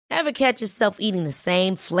Ever catch yourself eating the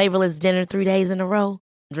same flavorless dinner 3 days in a row?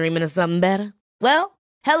 Dreaming of something better? Well,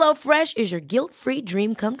 HelloFresh is your guilt-free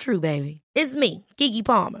dream come true, baby. It's me, Keke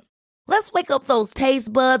Palmer. Let's wake up those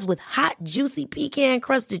taste buds with hot, juicy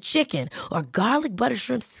pecan-crusted chicken or garlic butter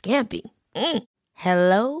shrimp scampi.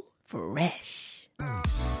 Hello Fresh.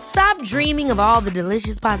 Stop dreaming of all the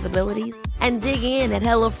delicious possibilities and dig in at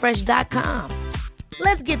HelloFresh.com.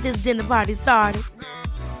 Let's get this dinner party started.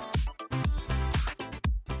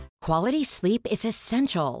 Quality sleep is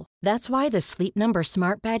essential. That's why the Sleep Number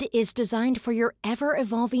Smart Bed is designed for your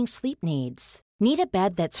ever-evolving sleep needs. Need a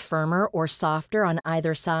bed that's firmer or softer on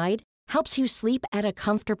either side? Helps you sleep at a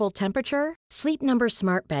comfortable temperature? Sleep Number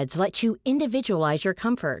Smart Beds let you individualize your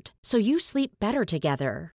comfort, so you sleep better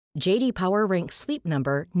together. J.D. Power ranks Sleep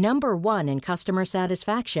Number number 1 in customer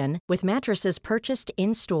satisfaction with mattresses purchased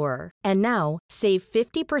in-store. And now, save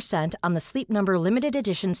 50% on the Sleep Number Limited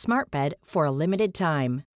Edition Smart Bed for a limited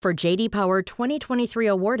time. For J.D. Power 2023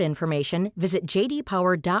 award information, visit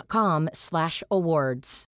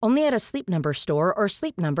jdpower.com/awards. Only at a Sleep Number store or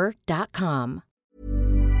sleepnumber.com.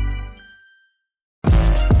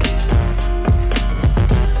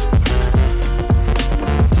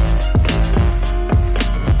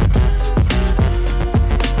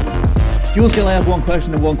 Jules Gill, I have one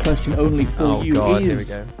question and one question only for you. God, is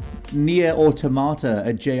here we go. Nier Automata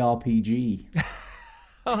a JRPG?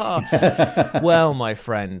 Well, my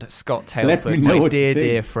friend, Scott Tailford, my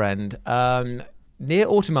dear friend, Nier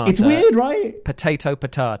Automata. It's weird, right? Potato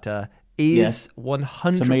Patata is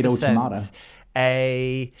 100% Tomato tomato.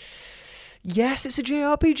 Yes, it's a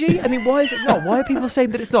JRPG. I mean, why is it not? Why are people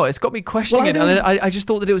saying that it's not? It's got me questioning it, and I just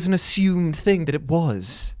thought that it was an assumed thing that it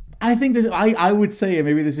was. I think I would say, and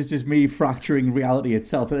maybe this is just me fracturing reality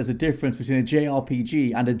itself, that there's a difference between a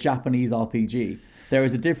JRPG and a Japanese RPG. There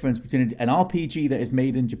is a difference between an RPG that is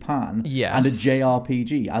made in Japan and a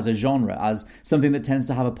JRPG as a genre, as something that tends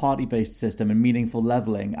to have a party-based system and meaningful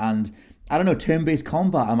leveling and, I don't know, turn-based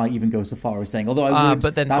combat, I might even go so far as saying. Although I would,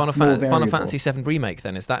 but then Final Fantasy VII Remake,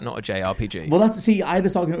 then, is that not a JRPG? Well, I had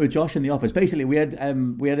this argument with Josh in the office. Basically, we had a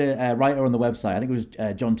writer on the website, I think it was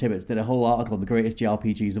John Tibbetts, did a whole article on the greatest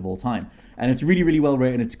JRPGs of all time. And it's really, really well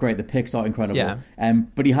written. It's great. The pics are incredible. Yeah.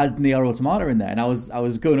 But he had Nier Automata in there, and I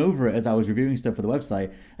was going over it as I was reviewing stuff for the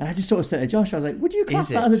website, and I just sort of said to Josh, I was like, would you class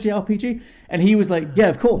that as a JRPG? And he was like, yeah,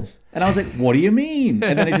 of course. And I was like, what do you mean?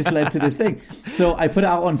 And then it just led to this thing. So I put it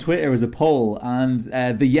out on Twitter as a poll, and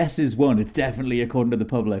the yeses won. It's definitely, according to the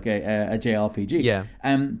public, a JRPG. Yeah.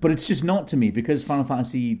 But it's just not to me, because Final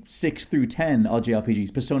Fantasy 6 through 10 are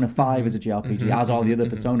JRPGs. Persona 5 is a JRPG, as are the other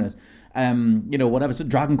Personas. Whatever. So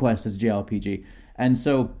Dragon Quest is a JRPG. And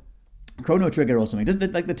so Chrono Trigger or something.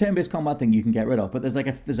 Like the turn-based combat thing you can get rid of, but there's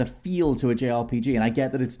a feel to a JRPG, and I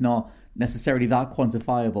get that it's not necessarily that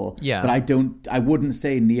quantifiable. Yeah. But I wouldn't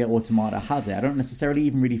say Nier Automata has it. I don't necessarily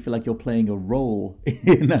even really feel like you're playing a role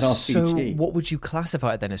in that RPG. So what would you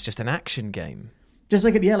classify it then as? Just an action game? Just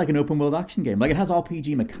like an open world action game. Like, it has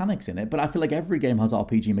RPG mechanics in it, but I feel like every game has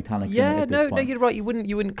RPG mechanics in it at this point. No, you're right. You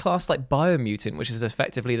wouldn't class like Biomutant, which is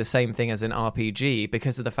effectively the same thing as an RPG,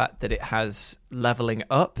 because of the fact that it has leveling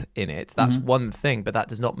up in it. That's one thing, but that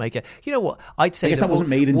does not make it. You know what? I'd say I guess that wasn't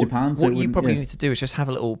made in Japan. So what you probably need to do is just have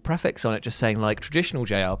a little prefix on it, just saying like traditional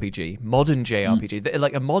JRPG, modern JRPG.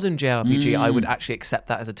 Like a modern JRPG, I would actually accept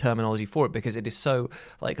that as a terminology for it, because it is so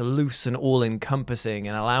like loose and all encompassing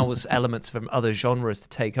and allows elements from other genres to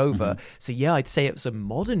take over. So yeah, I'd say it's a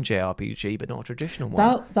modern JRPG, but not a traditional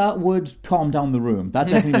one. That would calm down the room. That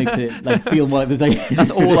definitely makes it like feel more like there's like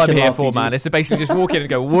that's all I'm here for, man. It's to basically just walk in and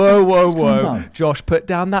go, whoa, Josh, put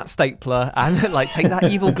down that stapler and like take that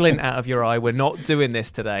evil glint out of your eye. We're not doing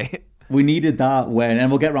this today. We needed that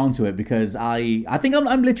and we'll get around to it, because I think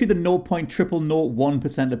I'm literally the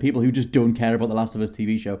 0.0001% of people who just don't care about the Last of Us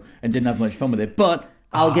TV show and didn't have much fun with it. But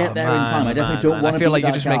I'll get there in time. I definitely don't want to. I feel like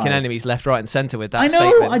you're just making enemies left, right, and centre with that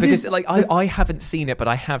statement. Because I haven't seen it, but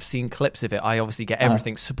I have seen clips of it. I obviously get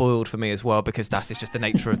everything spoiled for me as well, because that is just the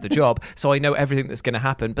nature of the job. So I know everything that's going to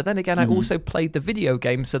happen. But then again, I also played the video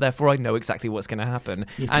game, so therefore I know exactly what's going to happen.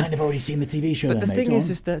 You've kind of already seen the TV show. But the thing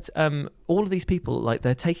is that all of these people, like,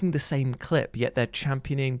 they're taking the same clip, yet they're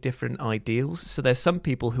championing different ideals. So there's some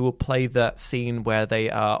people who will play that scene where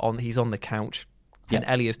he's on the couch. And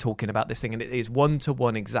Ellie is talking about this thing, and it is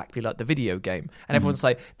one-to-one exactly like the video game. And everyone's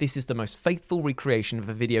like, this is the most faithful recreation of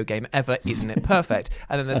a video game ever, isn't it perfect?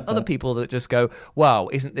 And then there's other people that just go, wow,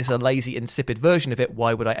 isn't this a lazy, insipid version of it?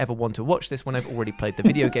 Why would I ever want to watch this when I've already played the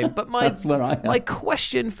video game? But my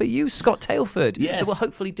question for you, Scott Tailford, that will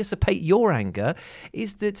hopefully dissipate your anger,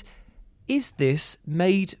 is that is this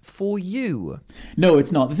made for you? No,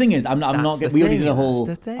 it's not. The thing is, I'm not. We already did a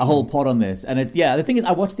whole pod on this, and it's the thing is,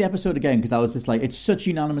 I watched the episode again because I was just like, it's such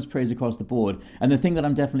unanimous praise across the board, and the thing that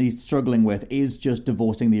I'm definitely struggling with is just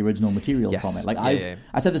divorcing the original material from it. Like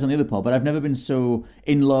I said this on the other pod, but I've never been so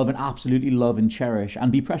in love and absolutely love and cherish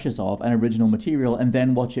and be precious of an original material, and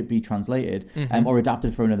then watch it be translated or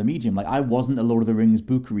adapted for another medium. Like I wasn't a Lord of the Rings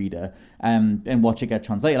book reader, and watch it get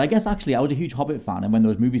translated. I guess actually I was a huge Hobbit fan, and when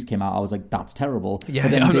those movies came out, I was like, that's terrible. Yeah,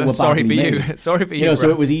 but then they were sorry for you. Sorry for you. Bro. So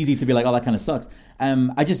it was easy to be like, oh, that kind of sucks.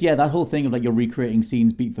 That whole thing of like you're recreating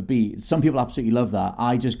scenes beat for beat. Some people absolutely love that.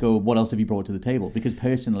 I just go, what else have you brought to the table? Because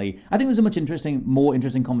personally, I think there's a much more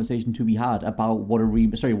interesting conversation to be had about what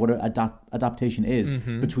an adaptation is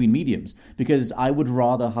between mediums. Because I would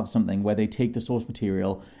rather have something where they take the source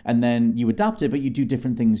material and then you adapt it, but you do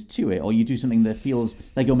different things to it, or you do something that feels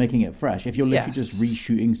like you're making it fresh. If you're literally just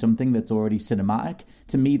reshooting something that's already cinematic,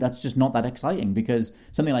 to me, that's just not that exciting, because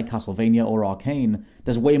something like Castlevania or Arcane,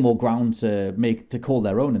 there's way more ground to call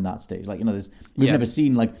their own in that stage. Like, we've never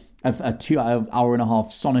seen like a 2 hour and a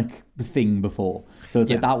half Sonic thing before. So it's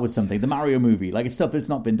like that was something. The Mario movie, like it's stuff that's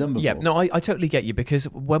not been done before. Yeah, no, I totally get you, because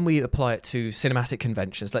when we apply it to cinematic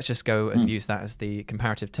conventions, let's just go and use that as the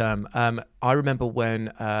comparative term. I remember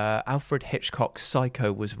when Alfred Hitchcock's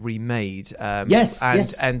Psycho was remade. Yes.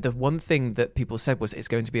 And the one thing that people said was it's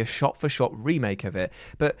going to be a shot-for-shot remake of it.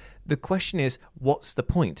 But the question is, what's the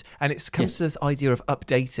point? And it comes to this idea of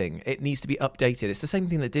updating. It needs to be updated. It's the same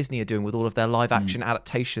thing that Disney are doing with all of their live-action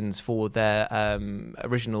adaptations for their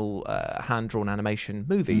original hand-drawn animation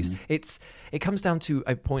movies. It comes down to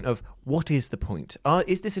a point of, what is the point?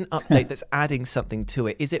 Is this an update that's adding something to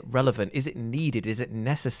it? Is it relevant? Is it needed? Is it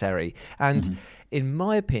necessary? And in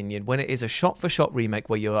my opinion, when it is a shot-for-shot remake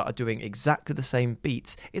where you are doing exactly the same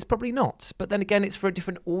beats, it's probably not. But then again, it's for a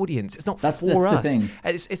different audience. It's not for us. That's the thing.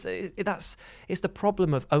 It's the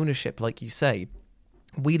problem of ownership, like you say.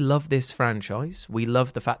 We love this franchise. We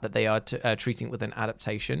love the fact that they are treating it with an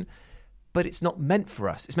adaptation. But it's not meant for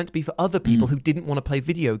us. It's meant to be for other people who didn't want to play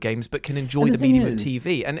video games but can enjoy the medium of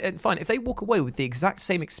TV. And fine, if they walk away with the exact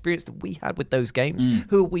same experience that we had with those games,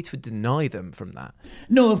 who are we to deny them from that?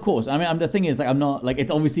 No, of course. I mean, the thing is, like, I'm not, like, it's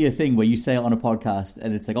obviously a thing where you say it on a podcast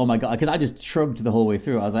and it's like, oh my God, because I just shrugged the whole way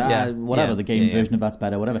through. I was like, whatever, the game version of that's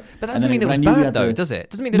better, whatever. But that doesn't mean it was bad, though, does it?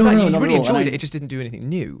 Doesn't mean it's bad. You really enjoyed it, it just didn't do anything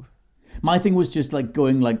new. My thing was just like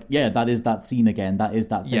going like, that is that scene again, that is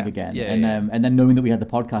that thing again. And then knowing that we had the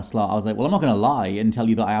podcast slot, I was like, well, I'm not going to lie and tell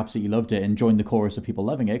you that I absolutely loved it and join the chorus of people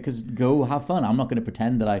loving it, because go have fun. I'm not going to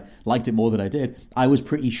pretend that I liked it more than I did. I was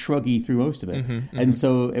pretty shruggy through most of it. And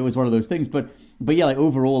so it was one of those things. But yeah, like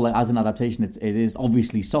overall, like, as an adaptation, it is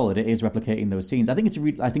obviously solid. It is replicating those scenes. I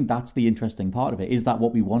think that's the interesting part of it. Is that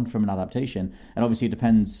what we want from an adaptation? And obviously, it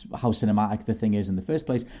depends how cinematic the thing is in the first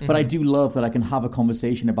place. But I do love that I can have a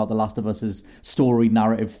conversation about The Last of Us's story,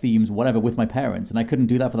 narrative, themes, whatever, with my parents, and I couldn't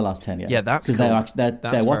do that for the last 10 years. Yeah, that's because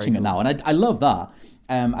they're watching it now, and I love that.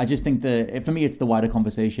 I just think that for me, it's the wider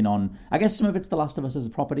conversation on, I guess some of it's The Last of Us as a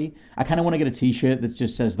property. I kind of want to get a t-shirt that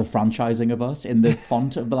just says the franchising of us in the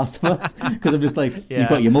font of The Last of Us, because I'm just like, you've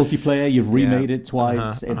got your multiplayer, you've remade it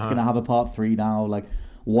twice, it's going to have a part 3 now, like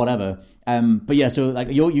whatever. But yeah, so like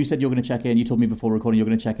you said you're going to check in. You told me before recording you're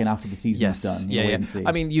going to check in after the season's done. Yeah.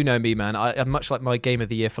 I mean, you know me, man. I'm much like my Game of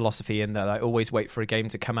the Year philosophy in that I always wait for a game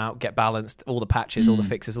to come out, get balanced, all the patches, all the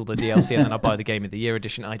fixes, all the DLC, and then I'll buy the Game of the Year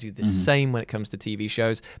edition. I do the same when it comes to TV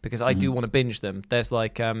shows, because I do want to binge them. There's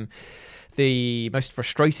like the most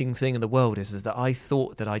frustrating thing in the world is that I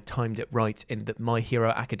thought that I timed it right in that My Hero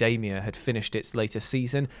Academia had finished its latest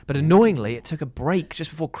season, but annoyingly it took a break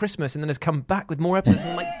just before Christmas and then has come back with more episodes,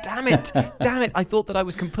 and I'm like, damn it, I thought that I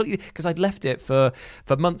was completely, because I'd left it for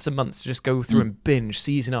months and months to just go through and binge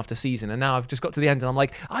season after season, and now I've just got to the end and I'm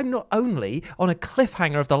like, I'm not only on a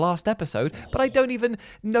cliffhanger of the last episode, but I don't even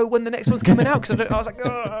know when the next one's coming out, because I was like,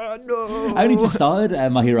 oh, no. I only just started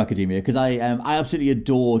My Hero Academia because I absolutely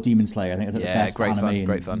adore Demon Slayer. I think it's the best anime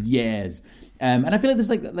great fun. Years. And I feel like there's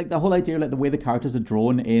like the whole idea, like the way the characters are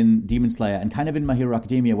drawn in Demon Slayer and kind of in My Hero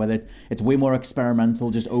Academia, where it's way more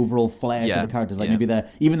experimental, just overall flair to the characters. Like maybe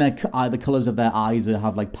the colors of their eyes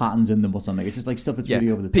have like patterns in them or something. It's just like stuff that's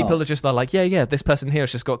really over the top. People are just like, this person here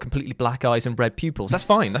has just got completely black eyes and red pupils. That's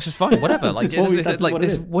fine. That's just fine. Whatever. Like,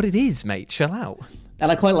 this is what it is, mate. Chill out.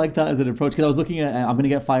 And I quite like that as an approach, because I was looking at, I'm going to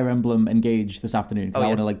get Fire Emblem Engage this afternoon, because I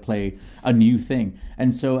want to like play a new thing.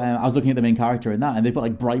 And so I was looking at the main character in that, and they've got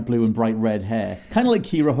like bright blue and bright red hair, kind of like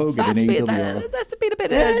Kira Hogan in AEW. That's been a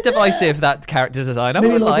bit divisive, that character design. I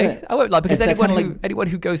won't lie, because anyone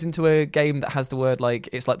who goes into a game that has the word like,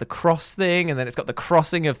 it's like the cross thing, and then it's got the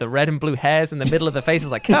crossing of the red and blue hairs in the middle of the face, is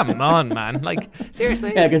like, come on, man, like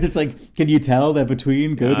seriously. Yeah, because it's like, can you tell they're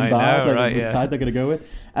between good and bad, which side they're going to go with?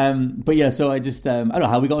 But yeah, so I just I don't know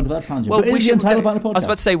how we got into that tangent. Well, but we should. I was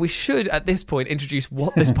about to say we should at this point introduce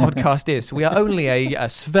what this podcast is. So we are only a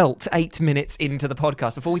svelte 8 minutes into the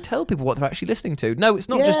podcast before we tell people what they're actually listening to. No, it's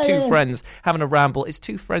not just two friends having a ramble. It's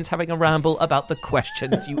two friends having a ramble about the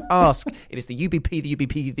questions you ask. It is the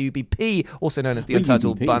UBP, also known as the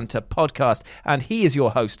Untitled Banter Podcast, and he is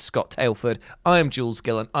your host, Scott Tailford. I am Jules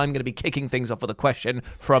Gillen. I'm going to be kicking things off with a question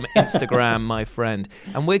from Instagram, my friend,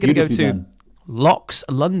 and we're going to go to Locks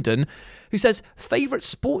London, who says, favourite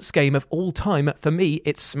sports game of all time? For me,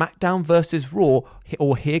 it's SmackDown versus Raw,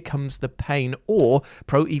 or Here Comes the Pain, or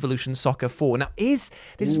Pro Evolution Soccer 4. Now, this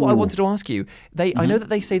is what I wanted to ask you. I know that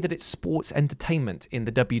they say that it's sports entertainment in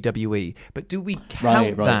the WWE, but do we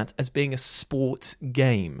count that as being a sports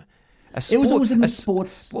game? It was always in the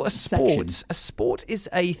sports section. A sport is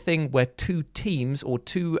a thing where two teams or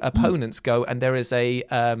two opponents go, and there is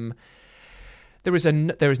there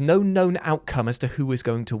is no known outcome as to who is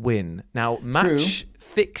going to win. Now, match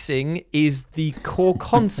fixing is the core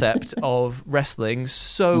concept of wrestling,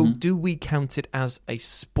 so do we count it as a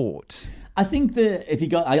sport? I think that if you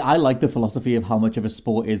got, I like the philosophy of how much of a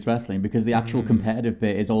sport is wrestling, because the actual competitive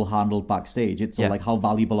bit is all handled backstage. It's all like, how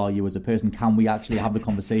valuable are you as a person? Can we actually have the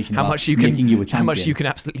conversation about making you a champion? How much you can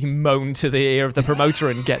absolutely moan to the ear of the promoter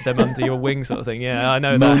and get them under your wing, sort of thing. Yeah, I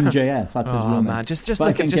know Moan that. JF, that's his real name. Man, just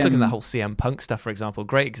look at that whole CM Punk stuff, for example.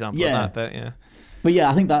 Great example of that, but yeah. But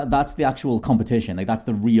yeah, I think that's the actual competition. Like, that's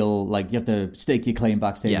the real, like, you have to stake your claim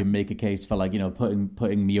backstage and make a case for, like, you know,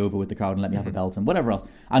 putting me over with the crowd and let me have a belt and whatever else.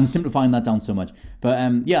 I'm simplifying that down so much.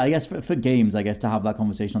 But yeah, I guess for games, I guess to have that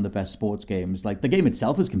conversation on the best sports games, like, the game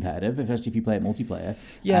itself is competitive, especially if you play it multiplayer.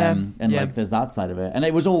 Like, there's that side of it. And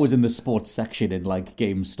it was always in the sports section in, like,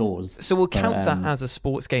 game stores. So we'll count that as a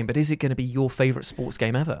sports game, but is it going to be your favourite sports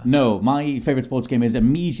game ever? No, my favourite sports game is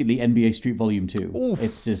immediately NBA Street Volume 2. Oof.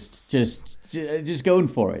 It's just going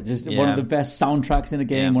for it. Just one of the best soundtracks in a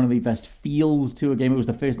game, one of the best feels to a game. It was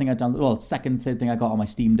the first thing I downloaded, well, second, third thing I got on my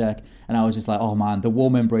Steam Deck, and I was just like, oh man, the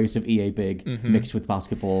warm embrace of EA Big mixed with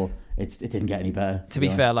basketball. It didn't get any better. To be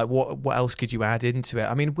fair, like what else could you add into it?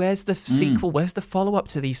 I mean, where's the sequel? Where's the follow-up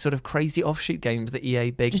to these sort of crazy offshoot games that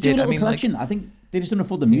EA Big just did? Do a little collection. I think they just don't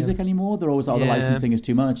afford the music anymore. They're always, the licensing is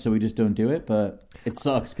too much, so we just don't do it. But it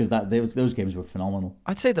sucks, because those games were phenomenal.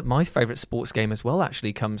 I'd say that my favourite sports game as well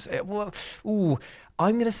actually comes...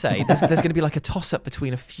 I'm going to say there's going to be like a toss-up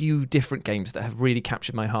between a few different games that have really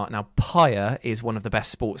captured my heart. Now, Pyre is one of the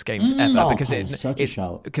best sports games ever,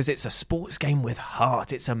 because it's a sports game with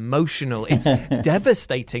heart. It's emotional. It's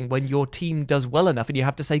devastating when your team does well enough and you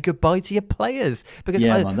have to say goodbye to your players. Because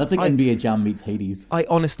man, that's like NBA Jam meets Hades. I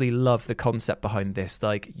honestly love the concept behind this.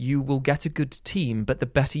 Like, you will get a good team, but the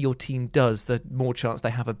better your team does, the more chance they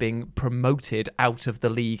have of being promoted out of the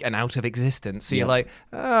league and out of existence. So you're like,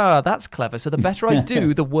 that's clever. So the better I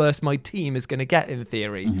do, the worse my team is going to get, in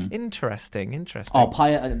theory. Interesting. Oh,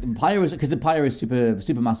 Pyre is, because the Pyre is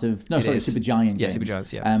super massive. No, sorry, Super Giant. Yeah, Super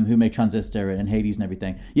Giants. Yeah, who make Transistor and Hades and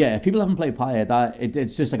everything. Yeah, if people haven't played Pyre,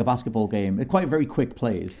 it's just like a basketball game. It's quite very quick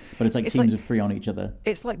plays, but it's like teams of 3 on each other.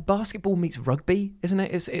 It's like basketball meets rugby, isn't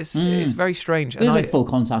it? It's very strange. There's like full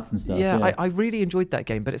contact and stuff. Yeah, I really enjoyed that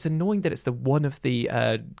game, but it's annoying that it's the one of the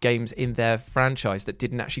games in their franchise that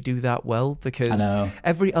didn't actually do that well, because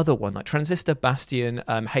every other one, like Transistor, Bastion,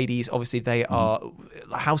 Hades, obviously they are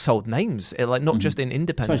household names, like not just in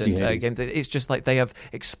independent games. It's just like they have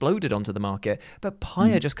exploded onto the market. But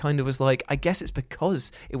Pyre just kind of was like, I guess it's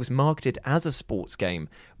because it was marketed as a sports game,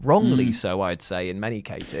 wrongly so, I'd say, in many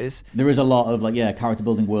cases. There is a lot of character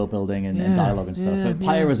building, world building, and dialogue and stuff. But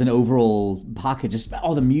Pyre as an overall package, just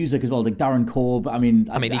the music as well, like Darren Korb.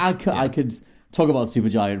 I could talk about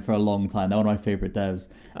Supergiant for a long time. They're one of my favourite devs.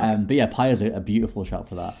 But yeah, Pyre's a beautiful shout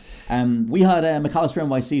for that. We had McAllister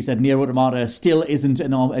NYC said Nier Automata still isn't a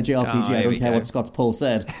JRPG. I don't care what Scott's poll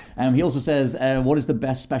said. He also says, what is the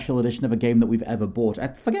best special edition of a game that we've ever bought? I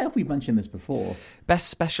forget if we've mentioned this before. Best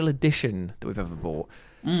special edition that we've ever bought.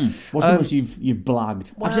 What's the most you've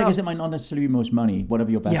blagged? Well, actually, I guess it might not necessarily be most money.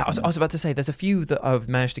 Whatever your best. Yeah, I was about to say there's a few that I've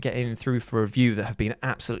managed to get in through for review that have been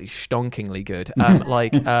absolutely stonkingly good.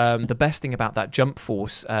 The best thing about that Jump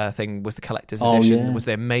Force thing was the collector's edition. Was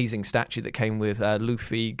the amazing statue that came with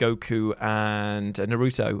Luffy, Goku, and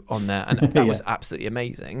Naruto on there, and that was absolutely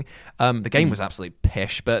amazing. The game was absolutely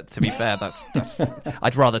pish, but to be fair, that's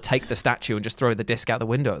I'd rather take the statue and just throw the disc out the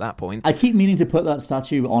window at that point. I keep meaning to put that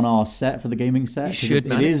statue on our set for the gaming set. You should,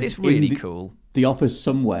 man. It's really cool. The office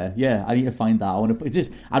somewhere. Yeah, I need to find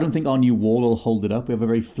that. I don't think our new wall will hold it up. We have a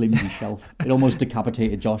very flimsy shelf. It almost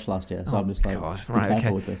decapitated Josh last year, so I'm just like,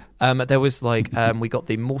 careful with this. There was we got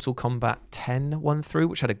the Mortal Kombat 10 one through,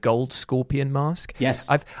 which had a gold scorpion mask. Yes.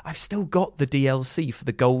 I've still got the DLC for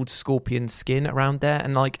the gold scorpion skin around there,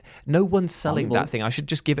 and no one's selling that thing. I should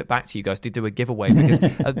just give it back to you guys to do a giveaway, because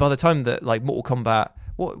by the time that Mortal Kombat...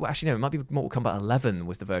 it might be Mortal Kombat 11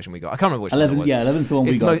 was the version we got. I can't remember which 11, one it was. Yeah, 11's the one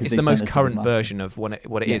we got. It's the most current version of what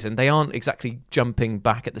it is, and they aren't exactly jumping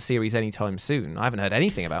back at the series anytime soon. I haven't heard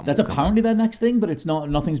anything about That's Mortal apparently Kombat. their next thing, but it's not.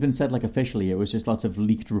 Nothing's been said officially. It was just lots of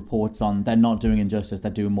leaked reports on they're not doing Injustice,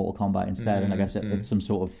 they're doing Mortal Kombat instead, and I guess it's some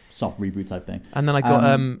sort of soft reboot type thing. And then I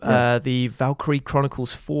got the Valkyrie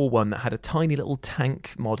Chronicles 4 one that had a tiny little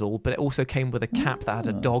tank model, but it also came with a cap that had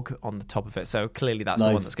a dog on the top of it. So clearly that's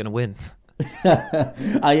the one that's going to win.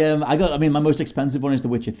 I got my most expensive one is The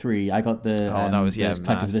Witcher 3. I got the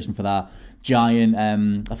collector's edition for that giant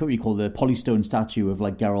I forget what you call the polystone statue of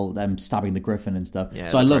Geralt stabbing the griffin and stuff.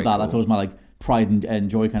 So I love that. Cool. That's always my pride and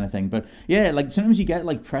joy kind of thing. But yeah, sometimes you get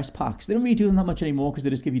press packs. They don't really do them that much anymore because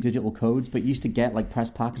they just give you digital codes, but you used to get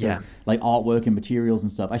press packs of artwork and materials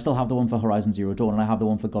and stuff. I still have the one for Horizon Zero Dawn, and I have the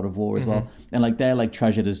one for God of War as well, and they're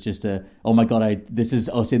treasured as just a, oh my god, this is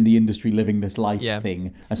us in the industry living this life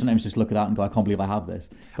thing. I sometimes just look at that and go, I can't believe I have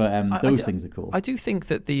this. But those things are cool. I do think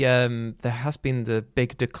that the there has been the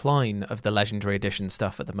big decline of the Legendary Edition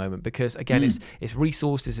stuff at the moment, because again it's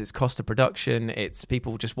resources, it's cost of production, it's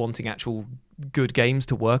people just wanting actual good games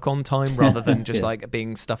to work on time rather than just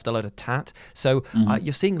being stuffed a load of tat. So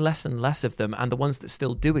you're seeing less and less of them, and the ones that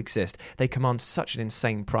still do exist, they command such an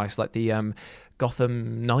insane price. Like the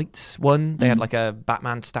Gotham Knights one, they had a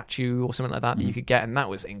Batman statue or something like that that you could get, and that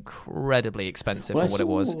was incredibly expensive for what it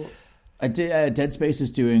was. Dead Space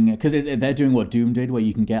is doing, because they're doing what Doom did, where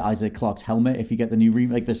you can get Isaac Clarke's helmet if you get the new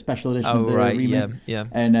remake, the special edition of the remake. Yeah.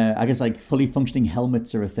 And I guess fully functioning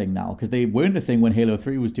helmets are a thing now, because they weren't a thing when Halo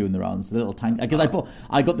 3 was doing the rounds. The little tank, because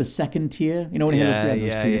I got the second tier, when Halo 3 had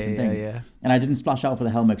those two different things. Yeah. And I didn't splash out for the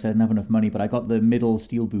helmet because I didn't have enough money, but I got the middle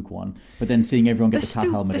Steelbook one. But then seeing everyone get the cat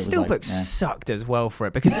helmet, the Steelbook sucked as well for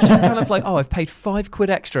it, because it's just kind of I've paid £5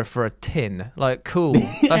 extra for a tin. Cool.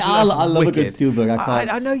 I love a good Steelbook.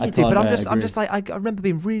 I know you do, but I'm just I remember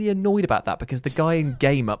being really annoyed about that, because the guy in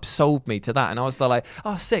Game Up sold me to that, and I was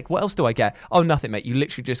oh, sick. What else do I get? Oh, nothing, mate. You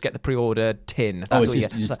literally just get the pre-order tin. That's what you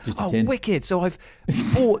get. Just a tin. Wicked. So I've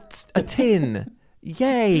bought a tin.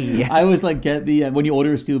 Yay! I always get the when you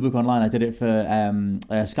order a Steelbook online. I did it for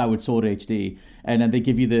Skyward Sword HD, and then they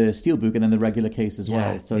give you the Steelbook and then the regular case as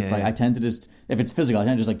well. So it's I tend to just, if it's physical, I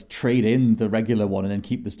tend to just trade in the regular one and then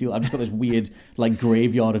keep the steel. I've just got this weird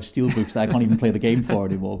graveyard of Steelbooks that I can't even play the game for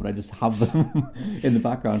anymore, but I just have them in the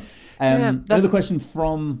background. Another question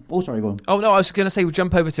from... Oh, sorry, go on. Oh, no, I was going to say we'll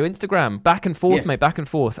jump over to Instagram. Back and forth, mate, back and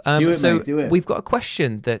forth. Do it. We've got a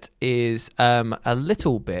question that is a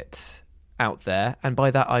little bit out there, and by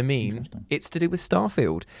that I mean it's to do with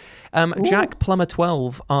Starfield. Jack Plumber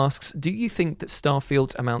 12 asks, do you think that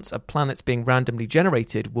Starfield's amounts of planets being randomly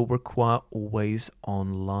generated will require always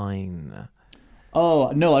online?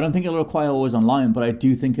 Oh, no, I don't think it'll require always online, but I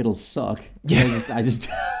do think it'll suck. Yeah. I just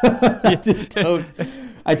don't...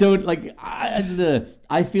 I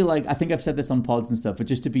feel I think I've said this on pods and stuff, but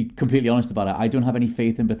just to be completely honest about it, I don't have any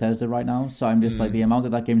faith in Bethesda right now. So I'm just the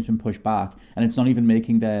amount that game's been pushed back, and it's not even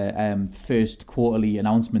making their first quarterly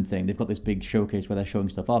announcement thing. They've got this big showcase where they're showing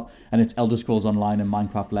stuff off, and it's Elder Scrolls Online and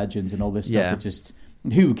Minecraft Legends and all this stuff that just...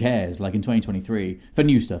 Who cares? In 2023, for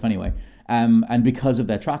new stuff anyway. And because of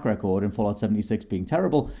their track record and Fallout 76 being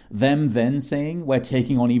terrible, them then saying we're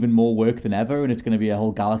taking on even more work than ever and it's going to be a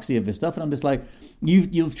whole galaxy of this stuff. And I'm just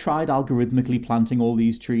you've tried algorithmically planting all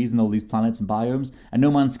these trees and all these planets and biomes, and No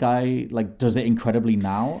Man's Sky does it incredibly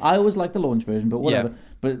now. I always like the launch version, but whatever. Yeah.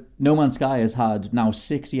 But No Man's Sky has had now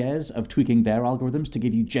 6 years of tweaking their algorithms to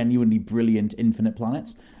give you genuinely brilliant infinite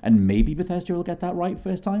planets, and maybe Bethesda will get that right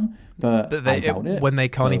first time, but I doubt it. When they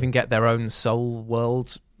can't even get their own soul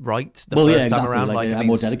world right the first time around. Like a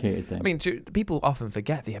more dedicated thing. I mean, people often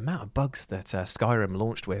forget the amount of bugs that Skyrim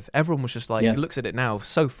launched with. Everyone was just like, looks at it now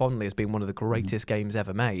so fondly as being one of the greatest games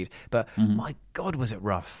ever made. But my God, was it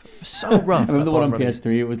rough. So rough. I remember the one on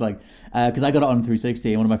PS3, it was like, because I got it on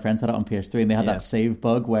 360 and one of my friends had it on PS3 and they had that save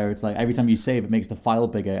bug where it's like every time you save, it makes the file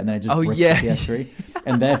bigger and then it just bricks the PS3.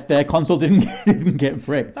 And their console didn't get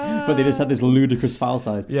bricked, but they just had this ludicrous file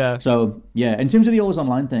size. Yeah. So, in terms of the always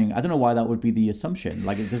online thing, I don't know why that would be the assumption.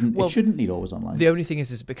 Like, it shouldn't need always online. The only thing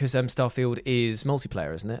is because Starfield is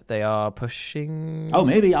multiplayer, isn't it? They are pushing... Oh,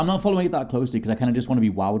 maybe. I'm not following it that closely because I kind of just want to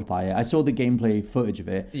be wowed by it. I saw the gameplay footage of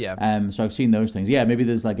it. Yeah. So I've seen those things. Yeah, maybe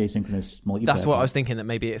there's like asynchronous multiplayer. That's what I was thinking, that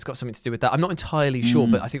maybe it's got something to do with that. I'm not entirely sure,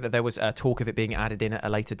 but I think that there was talk of it being added in at a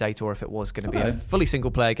later date, or if it was going to be a fully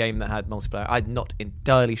single-player game that had multiplayer. I'm not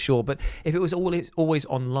entirely sure, but if it was always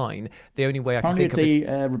online, the only way I can think of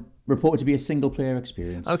is... reported to be a single-player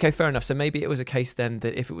experience. Okay, fair enough. So maybe it was a case then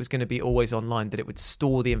that if it was going to be always online, that it would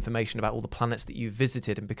store the information about all the planets that you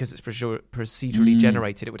visited, and because it's procedurally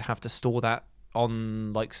generated, it would have to store that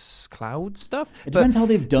on like cloud stuff. It depends how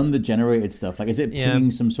they've done the generated stuff. Like, is it pinging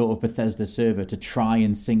some sort of Bethesda server to try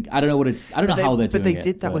and sync? I don't know how they're doing it. But they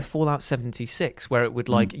did that with Fallout 76, where it would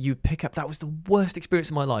like you pick up. That was the worst experience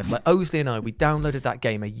of my life. Like Owsley and I, we downloaded that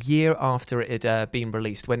game a year after it had been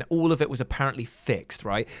released, when all of it was apparently fixed.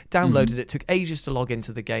 Right, downloaded it. Took ages to log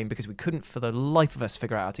into the game because we couldn't, for the life of us,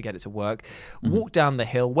 figure out how to get it to work. Walked down the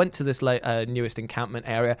hill, went to this newest encampment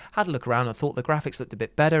area, had a look around, and thought the graphics looked a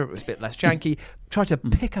bit better. It was a bit less janky. Tried to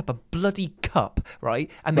pick up a bloody cup,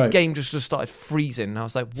 right? And the game just started freezing. And I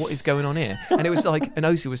was like, what is going on here? And it was like, and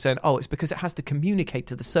Ozzy was saying, it's because it has to communicate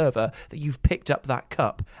to the server that you've picked up that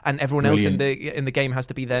cup. And everyone else in the game has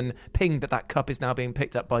to be then pinged that cup is now being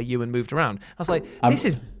picked up by you and moved around. I was like, this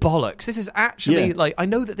is bollocks. This is actually like, I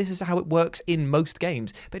know that this is how it works in most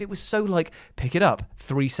games, but it was so like, pick it up,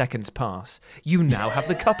 3 seconds pass. You now have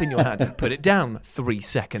the cup in your hand. Put it down, 3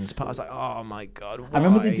 seconds pass. I was like, oh my God, why? I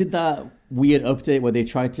remember they did that weird update where they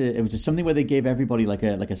tried to, it was just something where they gave everybody like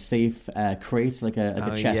a safe crate, like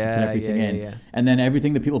a chest to put everything in. And then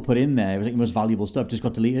everything that people put in there, it was like the most valuable stuff, just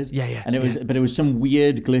got deleted. And it was, but it was some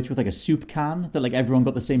weird glitch with like a soup can, that like everyone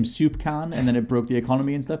got the same soup can, and then it broke the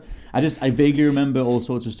economy and stuff. I vaguely remember all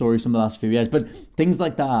sorts of stories from the last few years, but things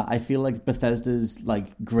like that, I feel like Bethesda's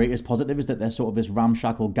like greatest positive is that they're sort of this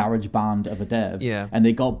ramshackle garage band of a dev. And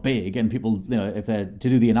they got big, and people, if they're, to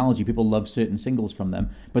do the analogy, people love certain singles from them,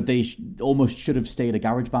 but they almost should have stayed a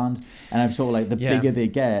garage band. And I'm sort of like, the bigger they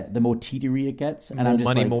get, the more teetery it gets, and more I'm just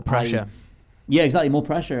money, like, more pressure. Yeah, exactly, more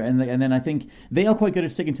pressure. And then I think they are quite good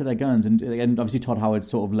at sticking to their guns. And obviously Todd Howard's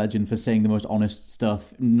sort of legend for saying the most honest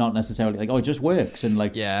stuff, not necessarily like, it just works, and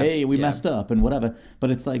like, hey, we messed up and whatever.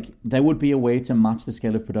 But it's like, there would be a way to match the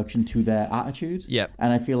scale of production to their attitude.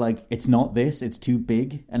 And I feel like it's not this, it's too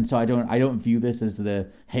big. And so I don't view this as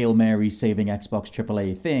the Hail Mary saving Xbox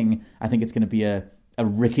AAA thing. I think it's going to be a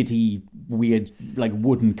rickety, weird, like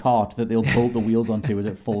wooden cart that they'll bolt the wheels onto as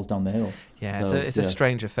it falls down the hill. It's a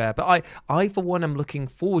strange affair. But I for one, am looking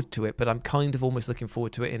forward to it, but I'm kind of almost looking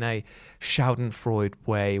forward to it in a Schadenfreude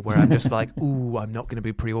way, where I'm just like, ooh, I'm not going to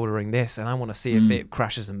be pre-ordering this, and I want to see if it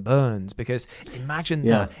crashes and burns. Because imagine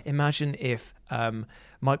that. Imagine if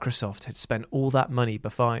Microsoft had spent all that money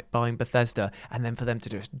buying Bethesda, and then for them to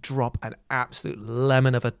just drop an absolute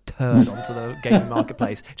lemon of a turd onto the gaming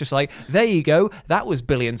marketplace. Just like, there you go, that was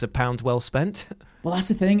billions of pounds well spent. Well, that's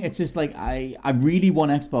the thing. It's just like, I really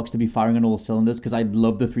want Xbox to be firing on all cylinders, because I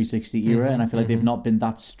love the 360 era, and I feel like they've not been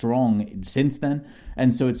that strong since then.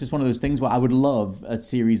 And so it's just one of those things where I would love a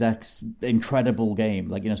Series X incredible game,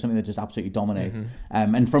 like, something that just absolutely dominates.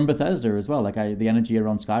 And from Bethesda as well. Like, the energy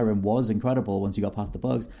around Skyrim was incredible once you got past the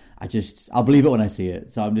bugs. I'll believe it when I see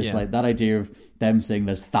it. So I'm just like, that idea of them saying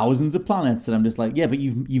there's thousands of planets, and I'm just like, but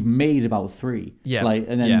you've made about 3. Like,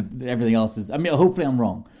 and then everything else is, I mean, hopefully I'm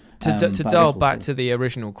wrong. To dial back to the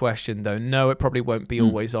original question, though, no, it probably won't be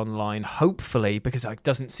always online, hopefully, because it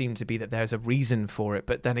doesn't seem to be that there's a reason for it.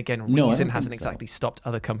 But then again, reason hasn't exactly stopped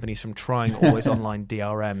other companies from trying always online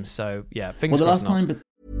DRM. So, fingers crossed.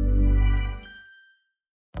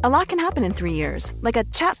 A lot can happen in 3 years, like a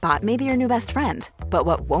chatbot may be your new best friend. But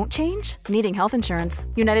what won't change? Needing health insurance.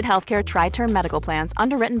 United Healthcare Tri-Term Medical Plans,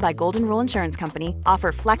 underwritten by Golden Rule Insurance Company,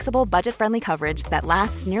 offer flexible, budget-friendly coverage that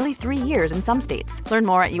lasts nearly 3 years in some states. Learn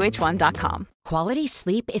more at uh1.com. Quality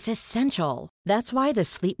sleep is essential. That's why the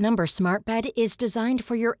Sleep Number Smart Bed is designed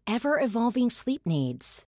for your ever-evolving sleep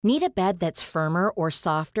needs. Need a bed that's firmer or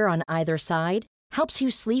softer on either side? Helps you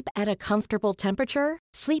sleep at a comfortable temperature?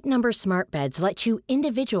 Sleep Number Smart Beds let you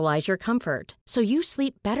individualize your comfort, so you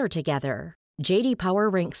sleep better together. JD Power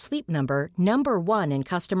ranks Sleep Number number 1 in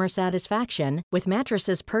customer satisfaction with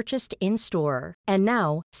mattresses purchased in-store. And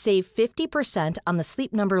now, save 50% on the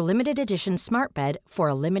Sleep Number Limited Edition Smart Bed for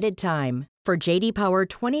a limited time. For JD Power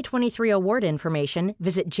 2023 award information,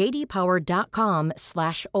 visit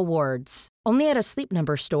jdpower.com/awards. Only at a Sleep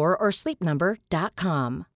Number store or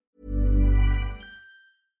sleepnumber.com.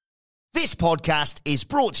 This podcast is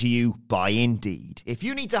brought to you by Indeed. If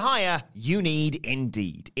you need to hire, you need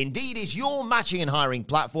Indeed. Indeed is your matching and hiring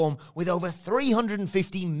platform with over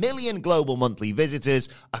 350 million global monthly visitors,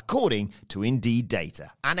 according to Indeed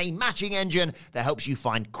data, and a matching engine that helps you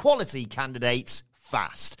find quality candidates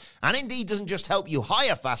fast. And Indeed doesn't just help you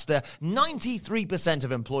hire faster. 93%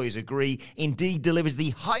 of employers agree Indeed delivers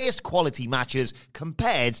the highest quality matches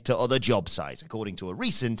compared to other job sites, according to a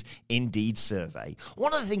recent Indeed survey.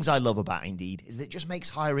 One of the things I love about Indeed is that it just makes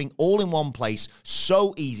hiring all in one place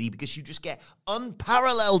so easy because you just get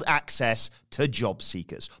unparalleled access to job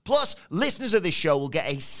seekers. Plus, listeners of this show will get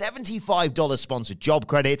a $75 sponsored job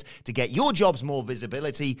credit to get your jobs more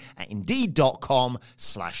visibility at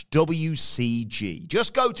Indeed.com/WCG.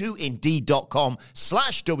 Just go to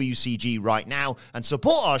Indeed.com/WCG right now and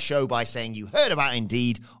support our show by saying you heard about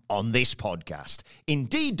Indeed on this podcast.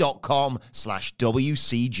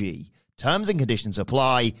 Indeed.com/WCG. Terms and conditions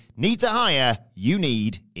apply. Need to hire? You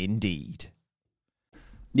need Indeed.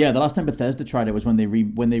 Yeah, the last time Bethesda tried it was when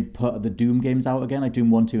they put the Doom games out again, like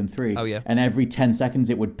Doom 1, 2, and 3. Oh, yeah. And every 10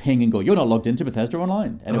 seconds it would ping and go, "You're not logged into Bethesda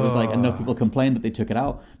Online." And it was like enough people complained that they took it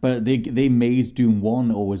out. But they made Doom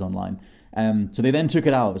 1 always online. So they then took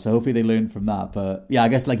it out. So hopefully they learned from that. But yeah, I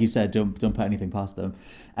guess like you said, don't put anything past them.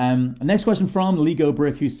 Next question from Lego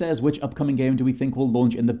Brick, who says, which upcoming game do we think will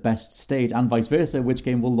launch in the best state? And vice versa, which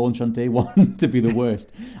game will launch on day one to be the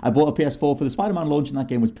worst? I bought a PS4 for the Spider-Man launch and that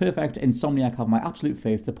game was perfect. Insomniac have my absolute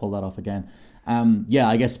faith to pull that off again. Yeah,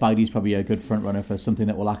 I guess Spidey's probably a good front runner for something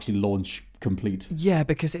that will actually launch complete. Yeah,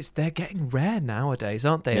 because they're getting rare nowadays,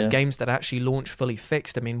 aren't they? Yeah. Games that actually launch fully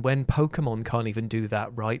fixed. I mean, when Pokemon can't even do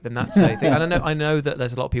that right, then that's a thing. And I know that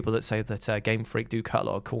there's a lot of people that say that Game Freak do cut a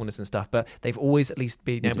lot of corners and stuff, but they've always at least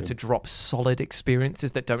been able to drop solid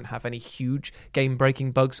experiences that don't have any huge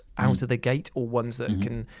game-breaking bugs out of the gate, or ones that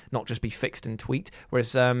can not just be fixed and tweaked.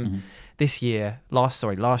 Whereas last year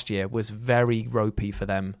was very ropey for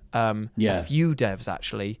them. A few devs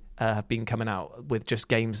actually have been coming out with just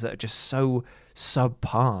games that are just so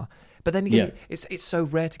subpar. But then again, it's so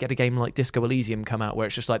rare to get a game like Disco Elysium come out where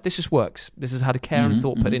it's just like, this just works. This has had a care and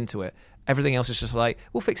thought put into it. Everything else is just like,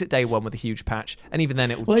 we'll fix it day one with a huge patch. And even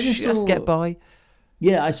then it will just get by.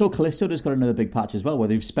 Yeah, I saw Callisto just got another big patch as well, where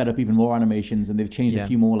they've sped up even more animations and they've changed a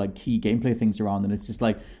few more like key gameplay things around. And it's just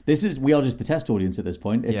like, we are just the test audience at this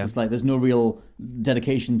point. It's just like, there's no real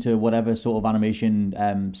dedication to whatever sort of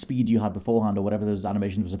animation speed you had beforehand or whatever those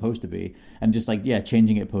animations were supposed to be. And just like,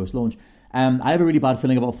 changing it post-launch. I have a really bad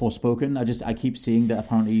feeling about Forspoken. I keep seeing that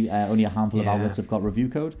apparently only a handful of outlets have got review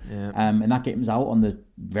code. Yeah. And that game's out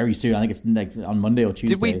very soon. I think it's like on Monday or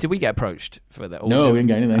Tuesday. Did we get approached for that? No, we didn't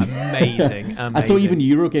get anything. Amazing. I saw even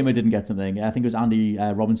Eurogamer didn't get something. I think it was Andy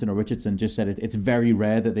Robinson or Richardson just said it's very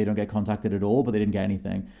rare that they don't get contacted at all, but they didn't get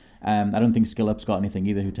anything. I don't think SkillUp's got anything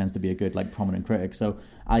either, who tends to be a good like prominent critic. So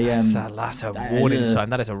that's a warning sign.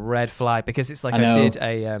 That is a red flag, because it's like I did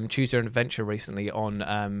a Choose Your Own Adventure recently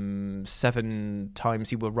on 7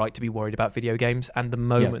 times you were right to be worried about video games, and the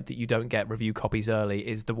moment that you don't get review copies early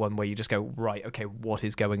is the one where you just go, right, okay, what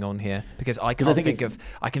is going on here? Because I can think of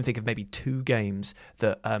maybe 2 games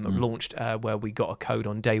that launched where we got a code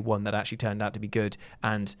on day one that actually turned out to be good,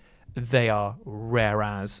 and they are rare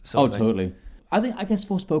as. Totally. I guess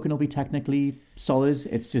Forspoken will be technically solid.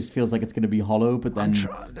 It just feels like it's going to be hollow, but then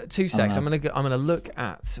 2 seconds. I'm gonna look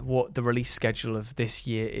at what the release schedule of this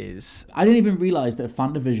year is. I didn't even realize that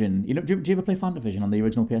Fantavision. Do you ever play Fantavision on the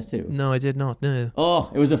original PS2? No, I did not. No. Oh,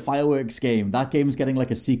 it was a fireworks game. That game's getting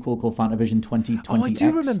like a sequel called Fantavision 2020X. Oh, I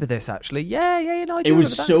do remember this actually. Yeah. I do remember that. It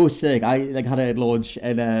was so sick. I had it at launch,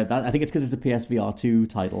 and I think it's because it's a PSVR 2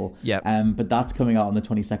 title. Yeah. But that's coming out on the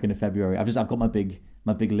 22nd of February. I've got my big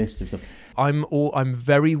list of stuff. I'm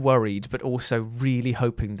very worried, but also really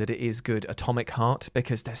hoping that it is good. Atomic Heart,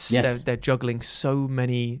 because they're juggling so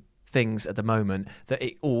many things at the moment that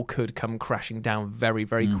it all could come crashing down very,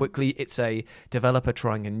 very quickly. It's a developer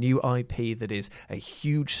trying a new IP that is a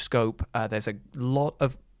huge scope. There's a lot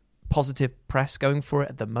of positive press going for it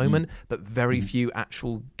at the moment, but very few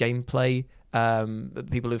actual gameplay.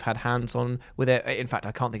 People who've had hands-on with it. In fact,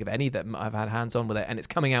 I can't think of any that I've had hands-on with it, and it's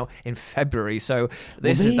coming out in February. So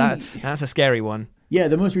that's a scary one. Yeah,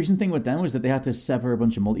 the most recent thing with them was that they had to sever a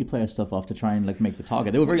bunch of multiplayer stuff off to try and make the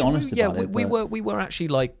target. They were very honest about it. We were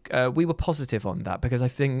actually we were positive on that, because I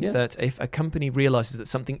think that if a company realizes that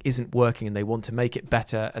something isn't working and they want to make it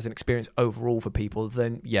better as an experience overall for people,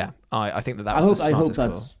 then I think that was the smartest call. I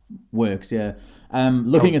hope that works. Yeah.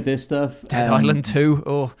 Looking at this stuff, Dead Island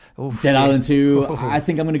 2. Dead Island 2. I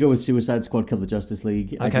think I'm going to go with Suicide Squad: Kill the Justice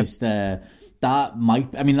League. Okay. That's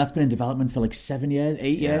been in development for like 8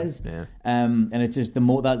 years. Yeah. And it's just that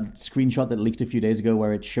screenshot that leaked a few days ago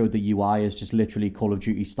where it showed the UI is just literally Call of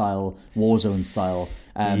Duty style, Warzone style.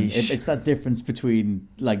 It's that difference between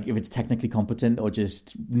like if it's technically competent or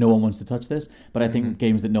just no one wants to touch this. But I think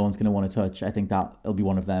games that no one's going to want to touch, I think that'll be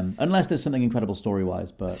one of them, unless there's something incredible story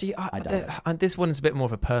wise. But I doubt it. And this one's a bit more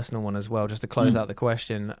of a personal one as well, just to close out the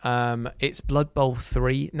question. It's Blood Bowl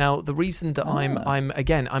 3. Now the reason that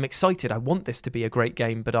I'm excited, I want this to be a great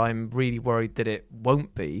game, but I'm really worried that it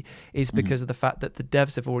won't be, is because of the fact that the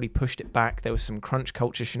devs have already pushed it back. There was some crunch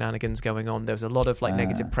culture shenanigans going on. There was a lot of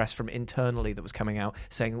negative press from internally that was coming out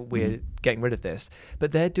saying we're getting rid of this,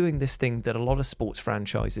 but they're doing this thing that a lot of sports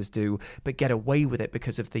franchises do, but get away with it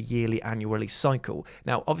because of the yearly annual release cycle.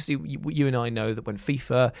 Now obviously you and I know that when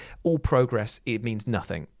FIFA, all progress, it means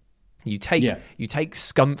nothing. You take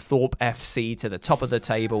Scunthorpe FC to the top of the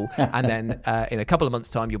table, and then in a couple of months'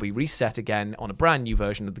 time, you'll be reset again on a brand new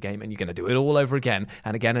version of the game, and you're going to do it all over again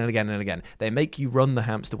and again and again and again. They make you run the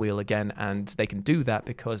hamster wheel again, and they can do that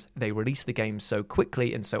because they release the game so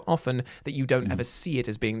quickly and so often that you don't ever see it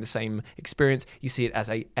as being the same experience. You see it as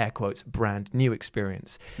a, air quotes, brand new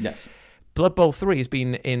experience. Yes. Blood Bowl 3 has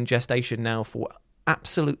been in gestation now for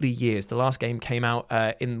absolutely years. The last game came out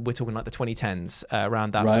we're talking like the 2010s,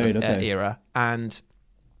 around that era, and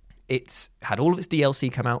it's had all of its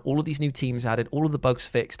DLC come out, all of these new teams added, all of the bugs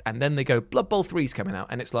fixed, and then they go, Blood Bowl 3's coming out,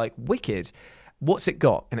 and it's like, wicked. What's it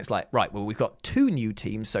got? And it's like, right, well, we've got 2 new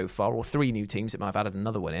teams so far, or 3 new teams. It might have added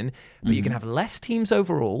another one in, but you can have less teams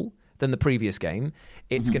overall than the previous game.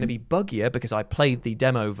 It's going to be buggier, because I played the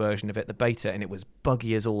demo version of it, the beta, and it was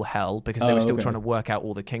buggy as all hell, because they were still trying to work out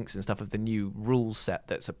all the kinks and stuff of the new rule set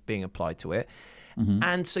that's being applied to it.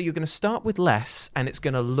 And so you're going to start with less, and it's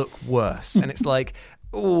going to look worse. And it's like,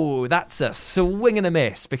 oh, that's a swing and a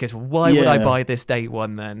miss, because why would I buy this day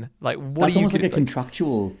one then? Like, what that's almost like a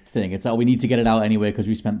contractual thing. It's we need to get it out anyway because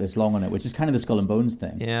we spent this long on it, which is kind of the Skull and Bones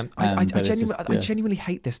thing. Yeah, I genuinely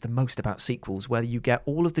hate this the most about sequels, where you get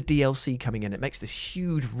all of the DLC coming in. It makes this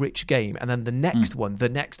huge, rich game, and then the next one, the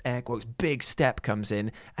next air quotes big step comes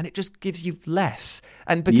in, and it just gives you less.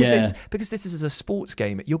 And because this is a sports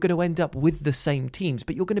game, you're going to end up with the same teams,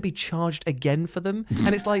 but you're going to be charged again for them,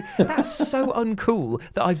 and it's like that's so uncool.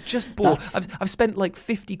 That I've just bought. I've spent like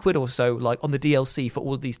 50 quid or so on the DLC for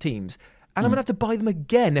all of these teams, and I'm going to have to buy them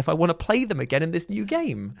again if I want to play them again in this new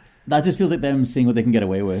game. That just feels like them seeing what they can get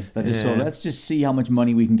away with. They're just let's just see how much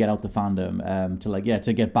money we can get out the fandom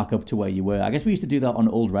to get back up to where you were. I guess we used to do that on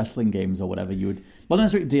old wrestling games or whatever. You would, well, not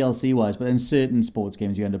necessarily DLC wise, but in certain sports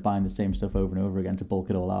games you end up buying the same stuff over and over again to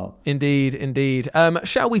bulk it all out. Indeed.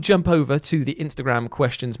 Shall we jump over to the Instagram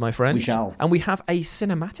questions, my friends? We shall. And we have a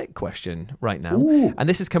cinematic question right now. Ooh, and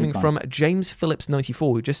this is coming from James Phillips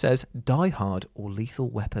 94, who just says, Die Hard or Lethal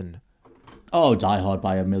Weapon? Oh, Die Hard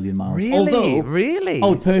by a million miles. Really?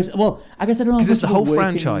 Oh, well, I guess I don't know. Because it's the whole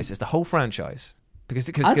franchise. It's the whole franchise.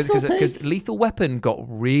 Because Lethal Weapon got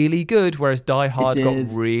really good, whereas Die Hard got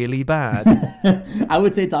really bad. I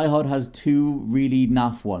would say Die Hard has 2 really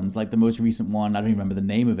naff ones. Like the most recent one, I don't even remember the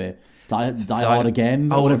name of it. Die Hard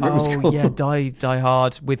Again, or whatever it was called. Yeah, Die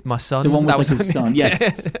Hard with my son. The one with his son. Yes,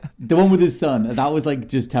 the one with his son. That was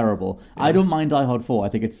just terrible. Yeah. I don't mind Die Hard 4. I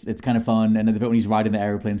think it's kind of fun, and the bit when he's riding the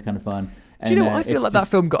aeroplane's kind of fun. Do you know what? I feel like that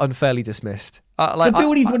film got unfairly dismissed. The bit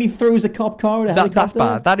when he throws a cop car at a helicopter. That's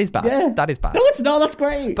bad. That is bad. Yeah. That is bad. No, it's not. That's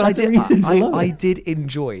great. But I did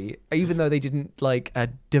enjoy, even though they didn't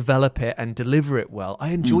develop it and deliver it well, I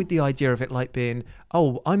enjoyed the idea of it being,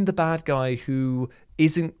 I'm the bad guy who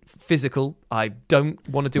isn't physical. I don't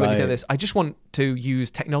want to do anything like this. I just want to use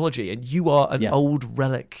technology, and you are an old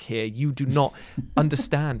relic here. You do not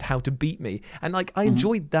understand how to beat me. And I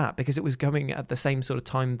enjoyed that because it was going at the same sort of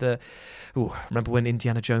time remember when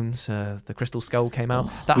Indiana Jones, the Crystal Skull came out?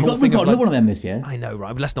 We got another one of them this year. I know,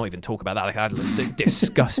 right? Let's not even talk about that. That was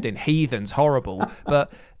disgusting. Heathens, horrible.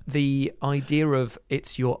 But the idea of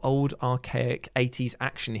it's your old archaic 80s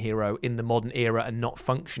action hero in the modern era and not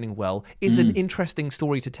functioning well is an interesting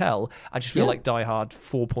story to tell. I just feel like Die Hard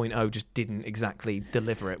 4.0 just didn't exactly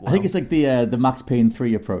deliver it well. I think it's like the Max Payne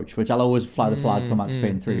 3 approach, which I'll always fly the flag for Max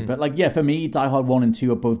Payne 3. But like, yeah, for me, Die Hard 1 and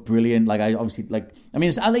 2 are both brilliant. Like, I obviously like, I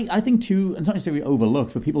mean, I think 2, it's not necessarily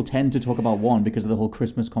overlooked, but people tend to talk about 1 because of the whole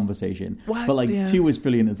Christmas conversation. But like 2 is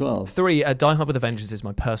brilliant as well. 3, Die Hard with a Vengeance is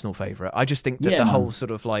my personal favourite. I just think that the whole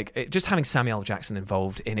sort of like, just having Samuel L. Jackson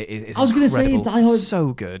involved in it is I was going to say, Die Hard,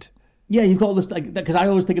 so good. Yeah, you've got all this, like, because I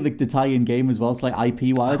always think of the tie-in game as well. It's like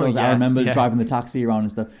IP-wise. I remember driving the taxi around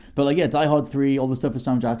and stuff. But like, yeah, Die Hard 3, all the stuff with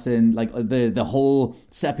Sam Jackson, like the whole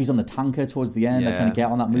set piece on the tanker towards the end, like trying to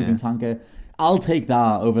get on that moving tanker. I'll take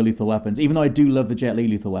that over Lethal Weapons, even though I do love the Jet Li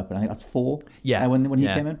Lethal Weapon. I think that's 4 when he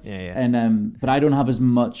came in. And but I don't have as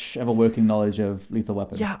much of a working knowledge of Lethal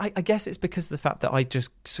Weapon. Yeah, I guess it's because of the fact that I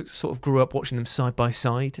just sort of grew up watching them side by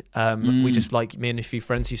side. We just, like, me and a few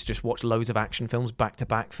friends used to just watch loads of action films back to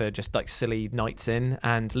back for just like silly nights in,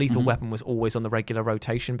 and Lethal Weapon was always on the regular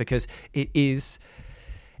rotation because it is,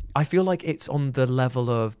 I feel like it's on the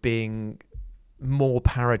level of being more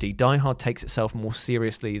parody. Die Hard takes itself more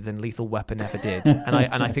seriously than Lethal Weapon ever did, and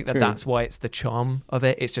I think that's why it's the charm of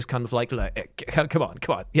it. It's just kind of like, look, come on,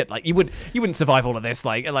 yeah, like you wouldn't survive all of this,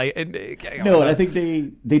 like. No, and I think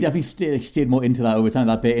they definitely stayed more into that over time.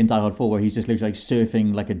 That bit in Die Hard 4 where he's just literally like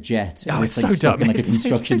surfing like a jet, and it's like so stuck dumb. In like a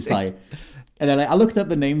construction site. And then I looked up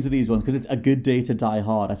the names of these ones because it's A Good Day to Die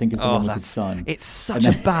Hard. I think it's the one with his son. It's such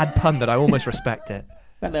a bad pun that I almost respect it.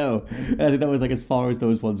 I know. I think that was like as far as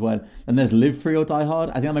those ones went. And there's Live Free or Die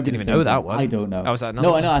Hard. I think that might be. Didn't even know that one. I don't know. Oh, was that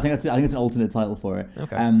no, I know. I think it's an alternate title for it.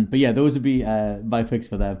 Okay. But yeah, those would be my picks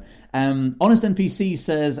for them. Honest NPC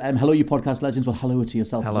says, "Hello, you podcast legends." Well, hello to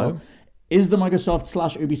yourself as well. Is the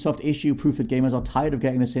Microsoft/Ubisoft issue proof that gamers are tired of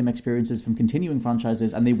getting the same experiences from continuing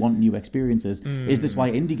franchises and they want new experiences? Is this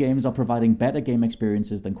why indie games are providing better game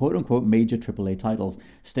experiences than quote-unquote major AAA titles?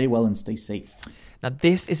 Stay well and stay safe. Now,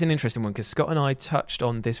 this is an interesting one because Scott and I touched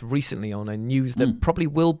on this recently on a news that probably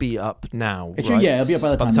will be up now. Right? Yeah, it'll be up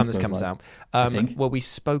by the time this comes out. Where we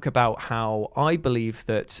spoke about how I believe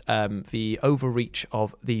that the overreach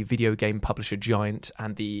of the video game publisher giant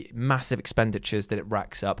and the massive expenditures that it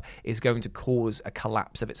racks up is going to cause a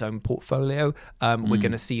collapse of its own portfolio. We're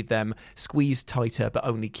going to see them squeeze tighter but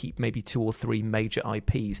only keep maybe 2 or 3 major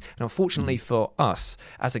IPs. And unfortunately for us,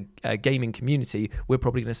 as a gaming community, we're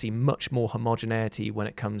probably going to see much more homogeneity when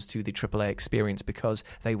it comes to the AAA experience because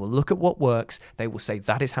they will look at what works, they will say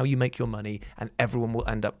that is how you make your money, and everyone will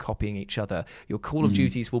end up copying each other. Your Call of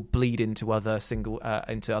Duties will bleed into other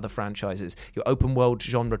into other franchises. Your open world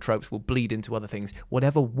genre tropes will bleed into other things.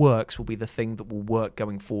 Whatever works will be the thing that will work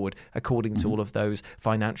going forward, according to all of those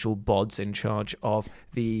financial bods in charge of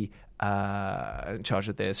the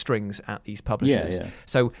strings at these publishers.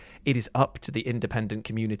 So it is up to the independent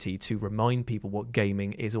community to remind people what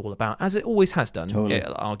gaming is all about, as it always has done,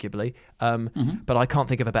 arguably. But I can't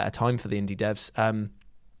think of a better time for the indie devs.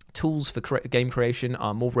 Tools for game creation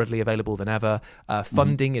are more readily available than ever.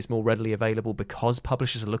 Funding is more readily available because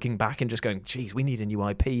publishers are looking back and just going, geez, we need a new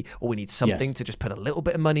IP, or we need something to just put a little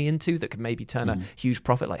bit of money into that could maybe turn a huge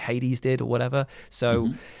profit like Hades did or whatever. So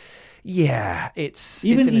yeah, it's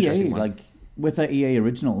even an interesting one. Like with the EA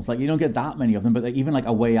originals, like you don't get that many of them, but like, even like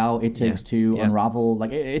A Way Out, It Takes Two, Unravel,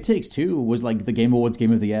 like It Takes Two was like the Game Awards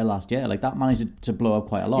Game of the Year last year. Like that managed to blow up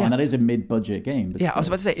quite a lot, and that is a mid-budget game. I was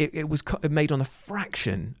about to say it was made on a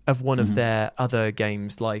fraction of one of their other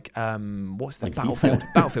games, like what's the Battlefield?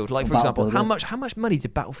 Battlefield, like for example, how much money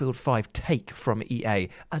did Battlefield 5 take from EA?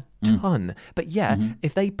 A ton. But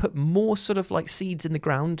if they put more sort of like seeds in the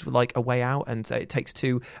ground, like A Way Out and It Takes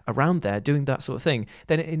Two around there, doing that sort of thing,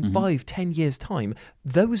 then in 5-10 years time,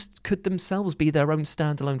 those could themselves be their own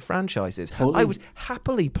standalone franchises. Totally. I would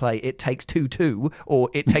happily play It Takes Two 2 or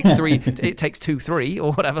It Takes 3 It Takes 2 3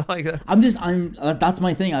 or whatever like that. I'm that's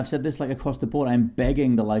my thing. I've said this like across the board. I'm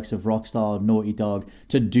begging the likes of Rockstar, Naughty Dog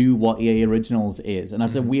to do what EA Originals is, and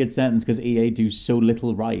that's a weird sentence because EA do so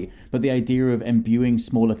little right. But the idea of imbuing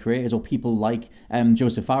smaller creators or people like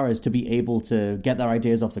Joseph Fares to be able to get their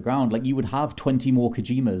ideas off the ground, like you would have 20 more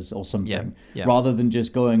Kojimas or something, rather than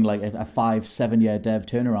just going like a 5-7 year dev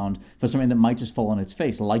turnaround for something that might just fall on its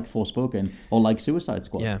face, like Forspoken or like Suicide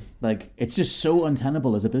Squad. Like it's just so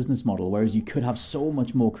untenable as a business model, whereas you could have so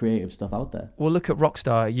much more creative stuff out there. Well, look at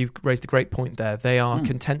Rockstar. You've raised a great point there. They are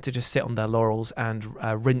content to just sit on their laurels and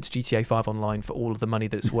rinse GTA 5 online for all of the money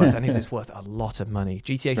that it's worth, and it is worth a lot of money.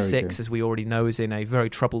 GTA 6, as we already know, is in a very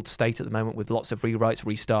troubled state at the moment with lots of rewrites,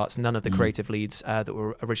 restarts, none of the creative leads that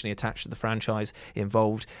were originally attached to the franchise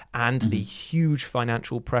involved, and the huge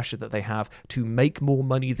financial pressure that they have have to make more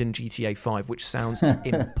money than GTA 5, which sounds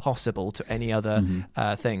impossible to any other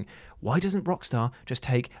thing. Why doesn't Rockstar just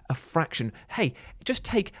take a fraction? Hey, just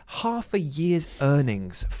take half a year's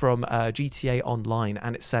earnings from GTA Online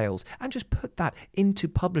and its sales and just put that into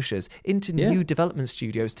publishers, into new development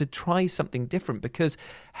studios to try something different. Because,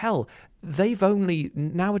 hell,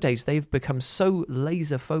 nowadays they've become so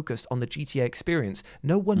laser focused on the GTA experience.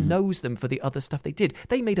 No one knows them for the other stuff they did.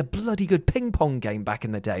 They made a bloody good ping pong game back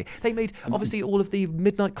in the day. They made obviously all of the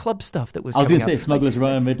Midnight Club stuff that was. I was going to say Smuggler's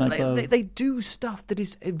Run, Midnight Club. They do stuff that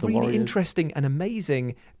is really interesting and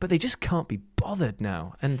amazing, but they just can't be bothered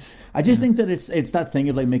now. And I just think that it's that thing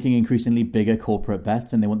of like making increasingly bigger corporate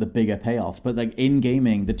bets, and they want the bigger payoffs. But like in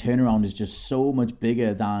gaming, the turnaround is just so much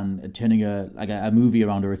bigger than turning a movie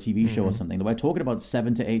around or a TV show or something. We're talking about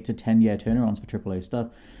 7 to 8 to 10 year turnarounds for AAA stuff,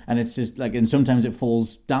 and it's just like, and sometimes it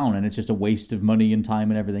falls down, and it's just a waste of money and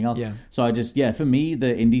time and everything else. So I just for me, the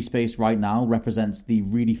indie space right now represents the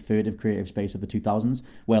really furtive creative space of the 2000s,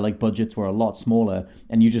 where like budgets were a lot smaller,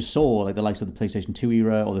 and you just saw like the likes of the PlayStation 2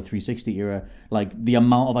 era or the 360 era, like the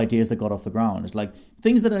amount of ideas that got off the ground. It's like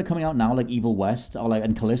things that are coming out now, like Evil West or like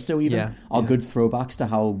and Callisto even are good throwbacks to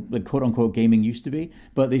how like quote unquote gaming used to be,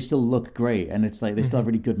 but they still look great, and it's like they still have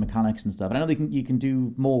really good mechanics and stuff. And I know you can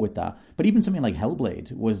do more with that, but even something like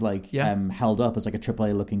Hellblade was like held up as like a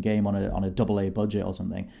AAA looking game on a AA budget or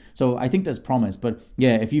something. So I think there's promise. But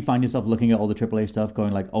if you find yourself looking at all the AAA stuff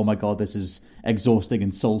going like, oh my god, this is exhausting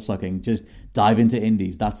and soul sucking, just dive into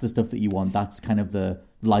indies. That's the stuff that you want. That's kind of the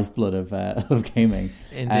lifeblood of gaming.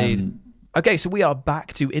 Indeed. Okay, so we are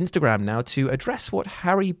back to Instagram now to address what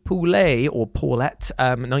Harry Poulet or Paulette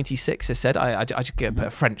 96 has said. I just get a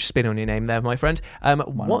French spin on your name there, my friend.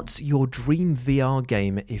 What's your dream VR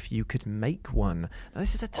game if you could make one? Now,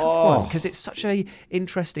 this is a tough one because it's such a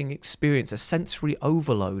interesting experience, a sensory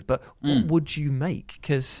overload. But what would you make?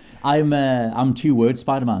 Because I'm 2 words,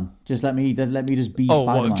 Spider-Man. Just let me just be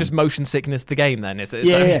Spider-Man. What, just motion sickness the game then? Is it?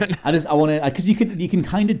 Yeah. I want to, because you can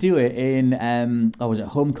kind of do it in was it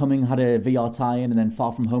Homecoming had a VR tie-in, and then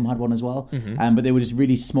Far From Home had one as well. But they were just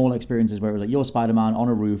really small experiences where it was like you're Spider-Man on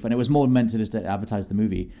a roof, and it was more meant to just advertise the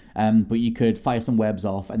movie. But you could fire some webs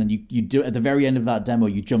off, and then you do at the very end of that demo,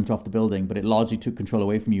 you jumped off the building, but it largely took control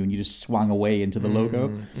away from you, and you just swung away into the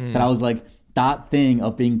logo. And I was like, that thing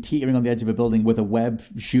of being teetering on the edge of a building with a web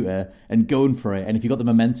shooter and going for it, and if you got the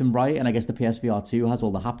momentum right, and I guess the PSVR 2 has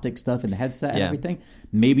all the haptic stuff in the headset and everything,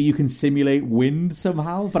 maybe you can simulate wind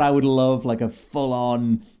somehow. But I would love like a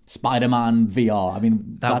full-on Spider-Man VR. I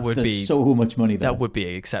mean, there's so much money there. That would be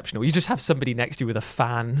exceptional. You just have somebody next to you with a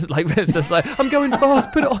fan, like it's just like, I'm going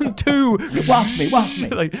fast, put it on 2. Waft me.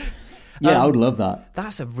 Like, I would love that.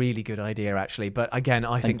 That's a really good idea, actually. But again,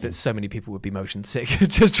 I think that so many people would be motion sick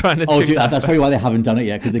just trying to do that. That's probably why they haven't done it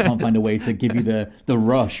yet, because they can't find a way to give you the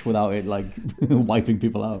rush without it like wiping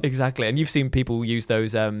people out. Exactly. And you've seen people use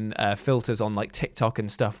those filters on like TikTok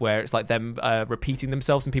and stuff where it's like them repeating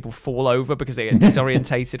themselves and people fall over because they get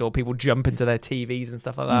disorientated or people jump into their TVs and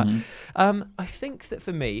stuff like that. I think that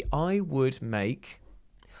for me, I would make...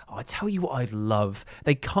 I tell you what I'd love.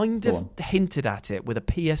 They kind of hinted at it with a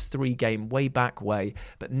PS3 game way back,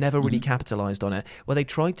 but never really capitalized on it, where they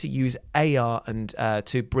tried to use AR and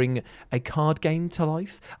to bring a card game to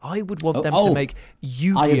life. I would want them to make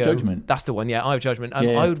Yu-Gi-Oh! Eye of Judgment. That's the one, Eye of Judgment.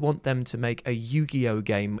 I would want them to make a Yu-Gi-Oh!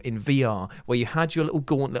 Game in VR, where you had your little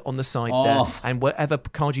gauntlet on the side there, and whatever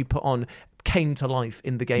card you put on came to life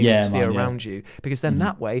in the gaming sphere around you, because then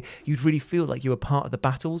that way you'd really feel like you were part of the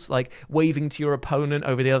battles, like waving to your opponent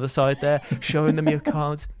over the other side there, showing them your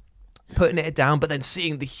cards, putting it down, but then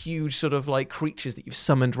seeing the huge sort of like creatures that you've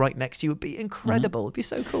summoned right next to you would be incredible. It'd be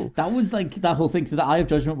so cool. That was like that whole thing. So the Eye of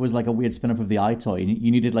Judgment was like a weird spin-off of the iToy. You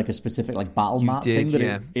needed like a specific like battle map thing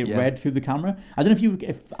that it read through the camera. I don't know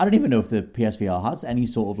if I don't even know if the PSVR has any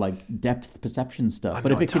sort of like depth perception stuff,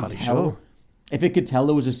 but if it could tell. If it could tell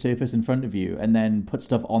there was a surface in front of you and then put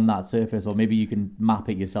stuff on that surface, or maybe you can map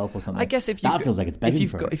it yourself or something. I guess feels like it's begging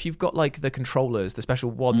for it. If you've got like the controllers, the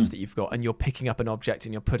special wands that you've got, and you're picking up an object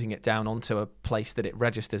and you're putting it down onto a place that it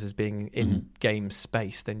registers as being in game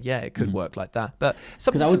space, then it could work like that. But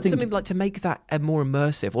something like to make that more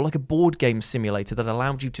immersive, or like a board game simulator that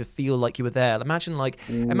allowed you to feel like you were there. Imagine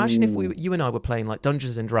if you and I were playing like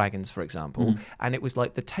Dungeons and Dragons, for example, and it was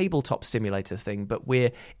like the tabletop simulator thing, but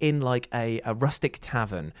we're in like a rustic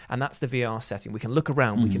tavern, and that's the VR setting. We can look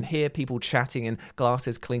around, we can hear people chatting and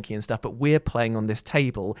glasses clinking and stuff, but we're playing on this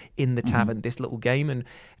table in the tavern, this little game, and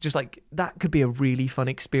just like that could be a really fun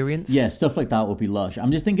experience. Yeah, stuff like that would be lush.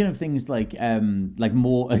 I'm just thinking of things like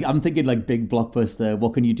more. I'm thinking like big blockbuster.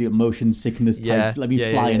 What can you do? Motion sickness type. Let me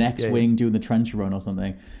fly an X-wing doing the trench run or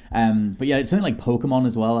something. But yeah, it's something like Pokemon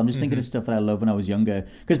as well. I'm just thinking of stuff that I love when I was younger.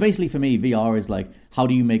 Because basically for me, VR is like, how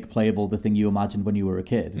do you make playable the thing you imagined when you were a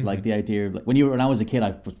kid? Like the idea of, like, when I was a kid,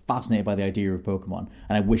 I was fascinated by the idea of Pokemon,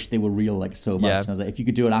 and I wish they were real like so much. And I was like, if you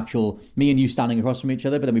could do an actual me and you standing across from each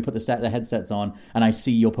other, but then we put the headsets on, and I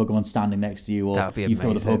see your Pokemon standing next to you, or you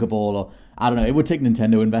throw the Pokeball, or I don't know. It would take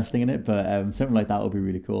Nintendo investing in it, but something like that would be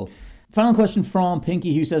really cool. Final question from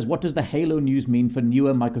Pinky, who says, what does the Halo news mean for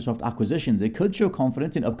newer Microsoft acquisitions? It could show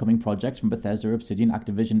confidence in upcoming projects from Bethesda, Obsidian,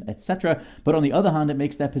 Activision, etc. But on the other hand, it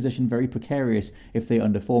makes their position very precarious if they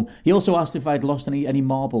underperform. He also asked if I'd lost any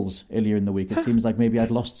marbles earlier in the week. It seems like maybe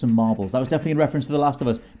I'd lost some marbles. That was definitely in reference to The Last of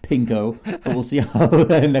Us, Pinko. But we'll see how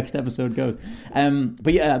the next episode goes.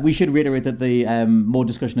 But yeah, we should reiterate that the more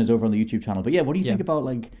discussion is over on the YouTube channel. But yeah, what do you think about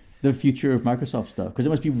like the future of Microsoft stuff? Because it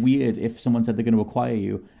must be weird if someone said they're going to acquire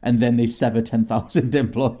you and then they sever 10,000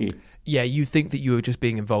 employees. Yeah, you think that you were just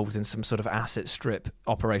being involved in some sort of asset strip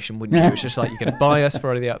operation, wouldn't you? It's just like, you're going to buy us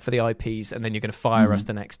for the IPs, and then you're going to fire us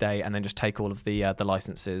the next day, and then just take all of the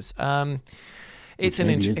licenses. It's an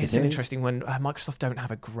interesting one. Microsoft don't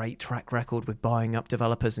have a great track record with buying up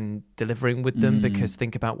developers and delivering with them, because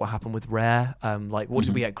think about what happened with Rare. What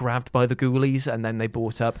did we get grabbed by the Ghoulies, and then they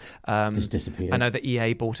bought up... just disappeared. I know that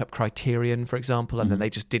EA bought up Criterion, for example, and then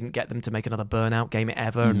they just didn't get them to make another Burnout game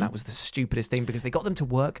ever, and that was the stupidest thing, because they got them to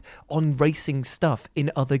work on racing stuff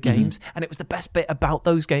in other games, and it was the best bit about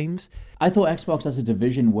those games. I thought Xbox as a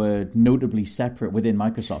division were notably separate within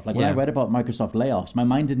Microsoft. Like when I read about Microsoft layoffs, my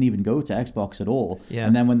mind didn't even go to Xbox at all. Yeah.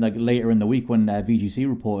 And then when later in the week when VGC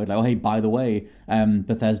reported, like, oh hey, by the way,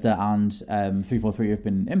 Bethesda and 343 have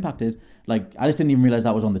been impacted, like I just didn't even realize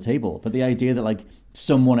that was on the table. But the idea that like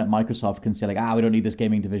someone at Microsoft can say like, we don't need this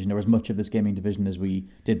gaming division or as much of this gaming division as we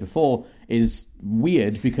did before is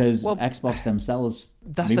weird, because Xbox themselves...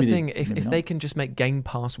 That's the thing. If they can just make Game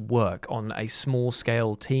Pass work on a small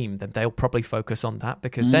scale team, then they'll probably focus on that,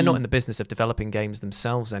 because they're not in the business of developing games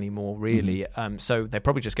themselves anymore, really. So they're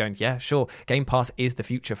probably just going, yeah, sure, Game Pass is the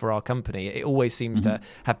future for our company. It always seems to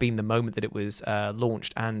have been the moment that it was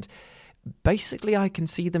launched, and basically I can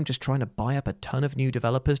see them just trying to buy up a ton of new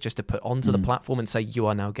developers just to put onto the platform and say, you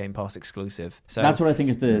are now Game Pass exclusive. So that's what I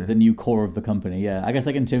think is the new core of the company. Yeah, I guess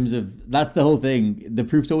like in terms of, that's the whole thing. The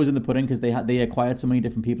proof's always in the pudding, because they acquired so many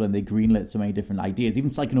different people and they greenlit so many different ideas.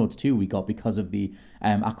 Even Psychonauts 2 we got because of the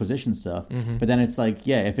acquisition stuff. But then it's like,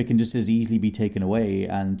 yeah, if it can just as easily be taken away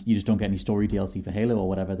and you just don't get any story DLC for Halo or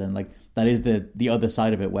whatever, then like that is the other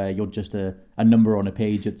side of it, where you're just a number on a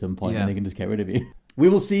page at some point and they can just get rid of you. We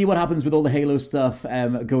will see what happens with all the Halo stuff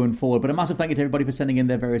going forward. But a massive thank you to everybody for sending in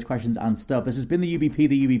their various questions and stuff. This has been the UBP.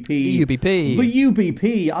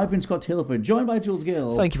 I've been Scott Tilford, joined by Jules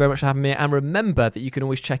Gill. Thank you very much for having me. And remember that you can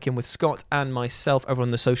always check in with Scott and myself over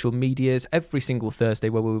on the social medias every single Thursday,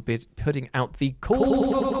 where we will be putting out the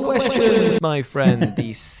call for questions, my friend.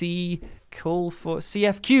 Call for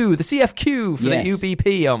CFQ, the CFQ for the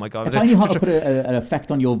UBP. Oh my god! If I knew how to put an effect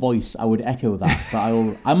on your voice, I would echo that.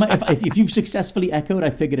 But if you've successfully echoed, I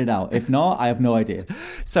figured it out. If not, I have no idea.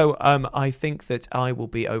 So I think that I will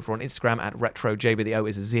be over on Instagram at RetroJB. The O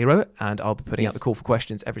is a 0, and I'll be putting out the call for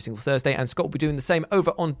questions every single Thursday. And Scott will be doing the same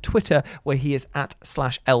over on Twitter, where he is at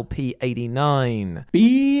 /LP89.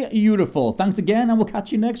 Be beautiful. Thanks again, and we'll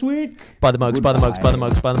catch you next week. By the mugs, by the mugs, by the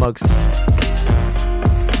mugs, by the mugs.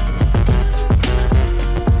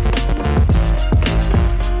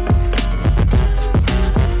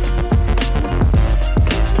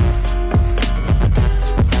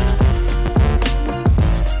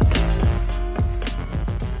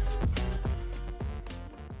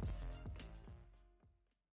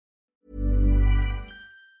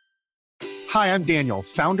 Hi, I'm Daniel,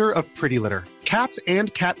 founder of Pretty Litter. Cats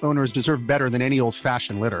and cat owners deserve better than any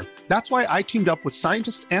old-fashioned litter. That's why I teamed up with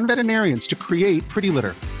scientists and veterinarians to create Pretty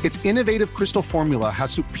Litter. Its innovative crystal formula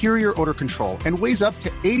has superior odor control and weighs up to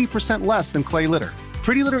 80% less than clay litter.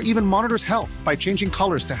 Pretty Litter even monitors health by changing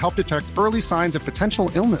colors to help detect early signs of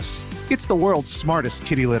potential illness. It's the world's smartest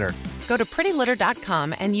kitty litter. Go to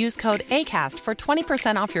prettylitter.com and use code ACAST for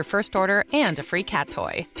 20% off your first order and a free cat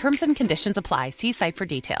toy. Terms and conditions apply. See site for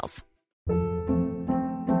details.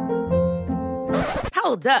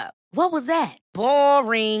 Hold up. What was that?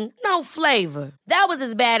 Boring. No flavor. That was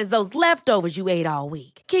as bad as those leftovers you ate all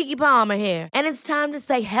week. Keke Palmer here, and it's time to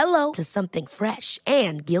say hello to something fresh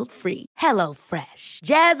and guilt-free. Hello Fresh.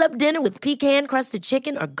 Jazz up dinner with pecan-crusted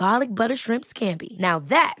chicken or garlic butter shrimp scampi. Now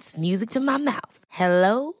that's music to my mouth.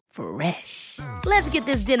 Hello Fresh. Let's get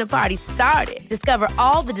this dinner party started. Discover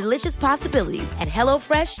all the delicious possibilities at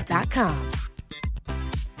HelloFresh.com.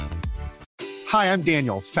 Hi, I'm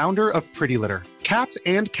Daniel, founder of Pretty Litter. Cats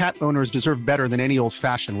and cat owners deserve better than any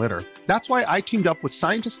old-fashioned litter. That's why I teamed up with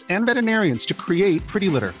scientists and veterinarians to create Pretty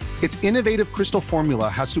Litter. Its innovative crystal formula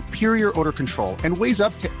has superior odor control and weighs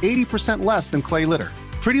up to 80% less than clay litter.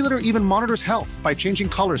 Pretty Litter even monitors health by changing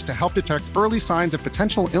colors to help detect early signs of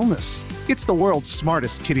potential illness. It's the world's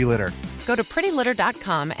smartest kitty litter. Go to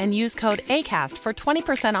prettylitter.com and use code ACAST for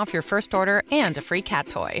 20% off your first order and a free cat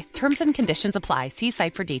toy. Terms and conditions apply. See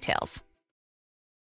site for details.